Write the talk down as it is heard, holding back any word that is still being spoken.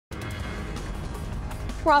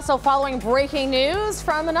We're also following breaking news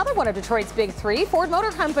from another one of Detroit's big three, Ford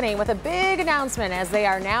Motor Company, with a big announcement as they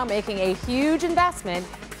are now making a huge investment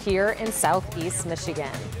here in Southeast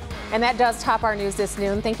Michigan. And that does top our news this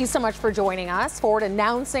noon. Thank you so much for joining us. Ford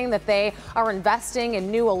announcing that they are investing in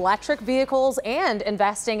new electric vehicles and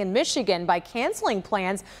investing in Michigan by canceling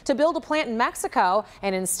plans to build a plant in Mexico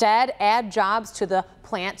and instead add jobs to the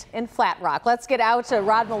plant in Flat Rock. Let's get out to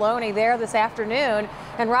Rod Maloney there this afternoon.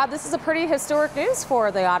 And Rod, this is a pretty historic news for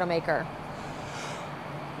the automaker.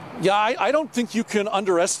 Yeah, I don't think you can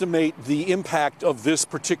underestimate the impact of this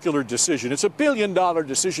particular decision. It's a $1 billion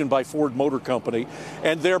decision by Ford Motor Company,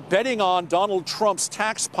 and they're betting on Donald Trump's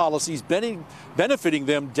tax policies benefiting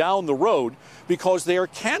them down the road because they are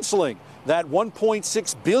canceling that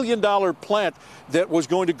 $1.6 billion plant that was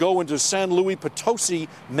going to go into San Luis Potosi,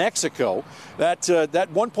 Mexico. That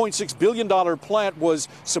 $1.6 billion plant was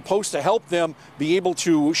supposed to help them be able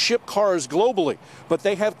to ship cars globally, but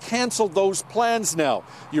they have canceled those plans now.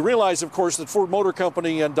 You realize, of course, that Ford Motor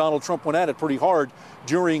Company and Donald Trump went at it pretty hard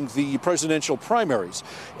during the presidential primaries.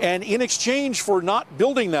 And in exchange for not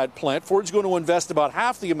building that plant, Ford's going to invest about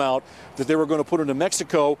half the amount that they were going to put into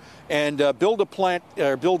Mexico and build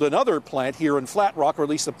another plant here in Flat Rock, or at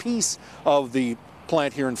least a piece of the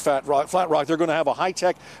plant here in Flat Rock. They're going to have a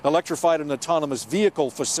high-tech electrified and autonomous vehicle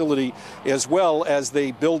facility as well as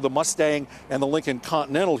they build the Mustang and the Lincoln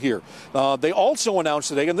Continental here. They also announced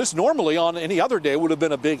today, and this normally on any other day would have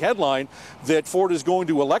been a big headline, that Ford is going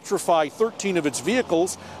to electrify 13 of its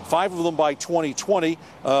vehicles, 5 of them by 2020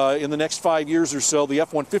 in the next 5 years or so. The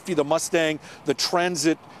F-150, the Mustang, the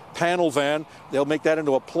Transit panel van, they'll make that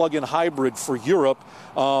into a plug-in hybrid for Europe.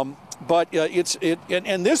 But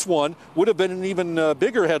and this one would have been an even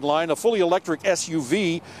bigger headline, a fully electric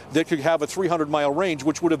SUV that could have a 300-mile range,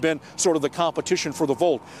 which would have been sort of the competition for the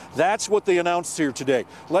Volt. That's what they announced here today.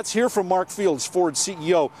 Let's hear from Mark Fields, Ford's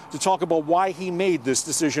CEO, to talk about why he made this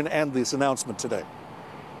decision and this announcement today.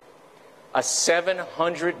 A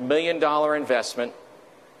 $700 million investment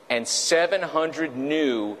and 700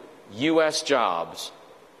 new U.S. jobs,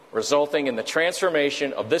 resulting in the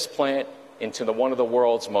transformation of this plant into one of the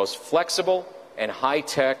world's most flexible and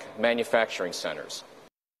high-tech manufacturing centers.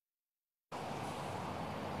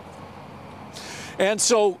 And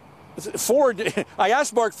so Ford, I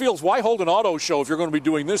asked Mark Fields, why hold an auto show if you're going to be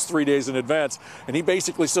doing this 3 days in advance? And he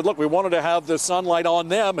basically said, look, we wanted to have the sunlight on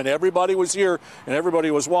them, and everybody was here and everybody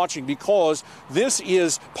was watching, because this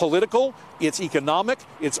is political, it's economic,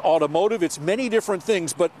 it's automotive, it's many different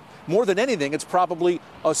things, but more than anything, it's probably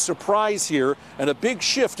a surprise here and a big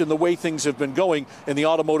shift in the way things have been going in the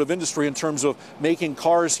automotive industry in terms of making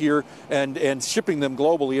cars here and shipping them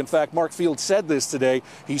globally. In fact, Mark Fields said this today.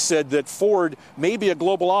 He said that Ford may be a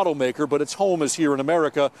global automaker, but its home is here in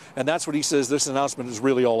America, and that's what he says this announcement is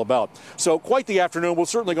really all about. So quite the afternoon. We're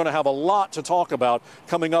certainly going to have a lot to talk about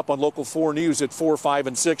coming up on Local 4 News at 4, 5,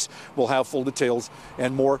 and 6. We'll have full details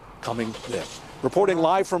and more coming then. Reporting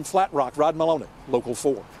live from Flat Rock, Rod Maloney, Local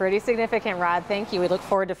 4. Pretty significant, Rod. Thank you. We look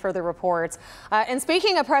forward to further reports. And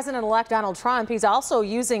speaking of President-elect Donald Trump, he's also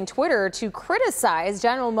using Twitter to criticize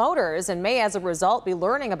General Motors and may, as a result, be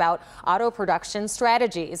learning about auto production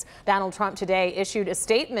strategies. Donald Trump today issued a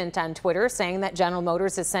statement on Twitter saying that General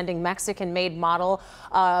Motors is sending Mexican-made model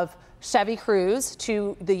of Chevy Cruze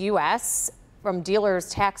to the U.S. from dealers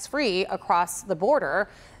tax-free across the border.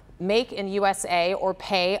 Make in USA or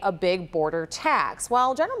pay a big border tax.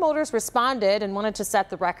 Well, General Motors responded and wanted to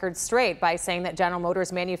set the record straight by saying that General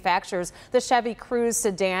Motors manufactures the Chevy Cruze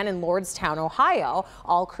sedan in Lordstown, Ohio.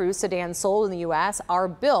 All Cruze sedans sold in the U.S. are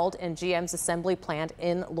built in GM's assembly plant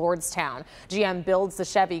in Lordstown. GM builds the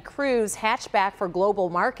Chevy Cruze hatchback for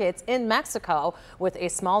global markets in Mexico, with a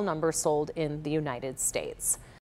small number sold in the United States.